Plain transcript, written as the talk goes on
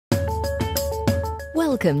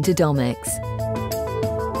Welcome to Domex.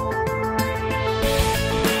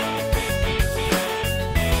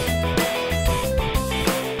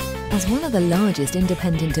 As one of the largest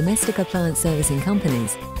independent domestic appliance servicing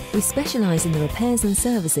companies, we specialise in the repairs and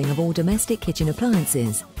servicing of all domestic kitchen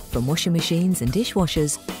appliances, from washing machines and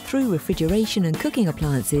dishwashers through refrigeration and cooking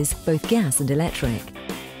appliances, both gas and electric.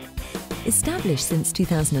 Established since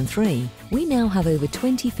 2003, we now have over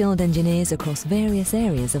 20 field engineers across various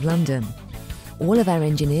areas of London. All of our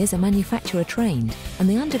engineers are manufacturer trained and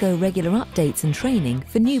they undergo regular updates and training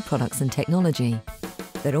for new products and technology.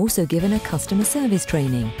 They're also given a customer service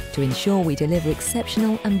training to ensure we deliver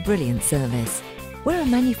exceptional and brilliant service. We're a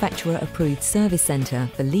manufacturer-approved service centre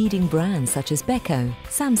for leading brands such as Beko,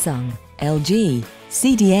 Samsung, LG,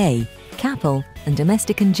 CDA, Capel and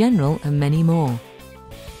Domestic and General and many more.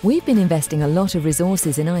 We've been investing a lot of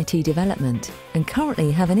resources in IT development and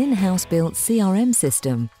currently have an in-house built CRM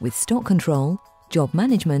system with stock control, job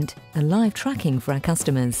management and live tracking for our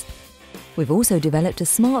customers. We've also developed a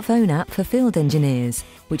smartphone app for field engineers,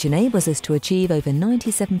 which enables us to achieve over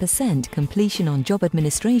 97% completion on job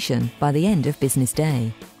administration by the end of business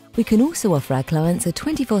day. We can also offer our clients a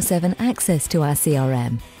 24/7 access to our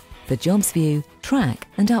CRM for jobs view, track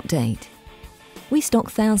and update. We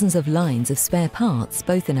stock thousands of lines of spare parts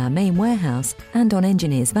both in our main warehouse and on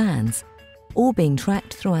engineers' vans, all being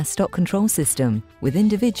tracked through our stock control system with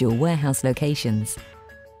individual warehouse locations.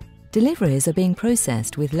 Deliveries are being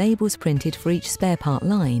processed with labels printed for each spare part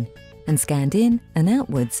line and scanned in and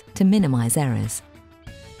outwards to minimise errors.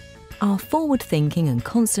 Our forward-thinking and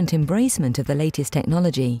constant embracement of the latest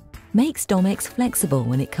technology makes Domex flexible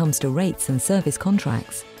when it comes to rates and service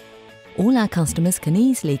contracts. All our customers can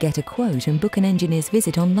easily get a quote and book an engineer's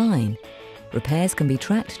visit online. Repairs can be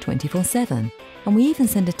tracked 24/7, and we even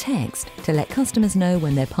send a text to let customers know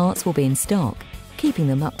when their parts will be in stock, keeping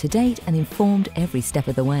them up to date and informed every step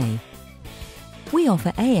of the way. We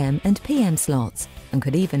offer AM and PM slots and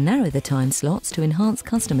could even narrow the time slots to enhance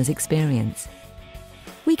customers' experience.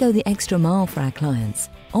 We go the extra mile for our clients,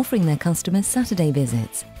 offering their customers Saturday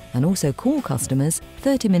visits and also call customers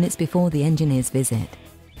 30 minutes before the engineer's visit.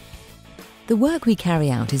 The work we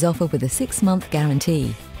carry out is offered with a 6-month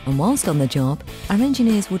guarantee, and whilst on the job, our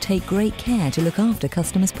engineers will take great care to look after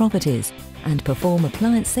customers' properties and perform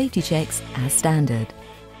appliance safety checks as standard.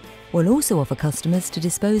 We'll also offer customers to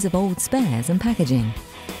dispose of old spares and packaging.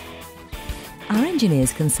 Our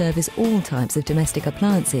engineers can service all types of domestic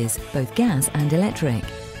appliances, both gas and electric.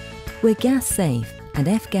 We're gas safe and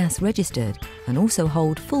F-gas registered and also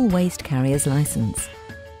hold full waste carrier's licence.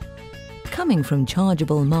 Coming from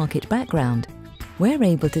chargeable market background, we're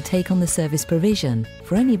able to take on the service provision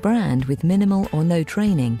for any brand with minimal or no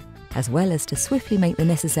training, as well as to swiftly make the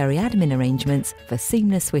necessary admin arrangements for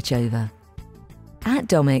seamless switchover. At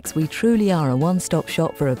Domex, we truly are a one-stop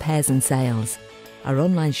shop for repairs and sales. Our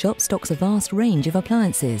online shop stocks a vast range of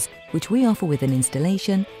appliances, which we offer with an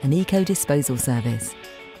installation and eco-disposal service.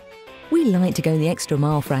 We like to go the extra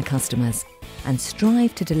mile for our customers and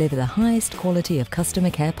strive to deliver the highest quality of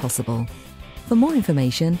customer care possible. For more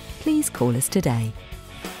information, please call us today.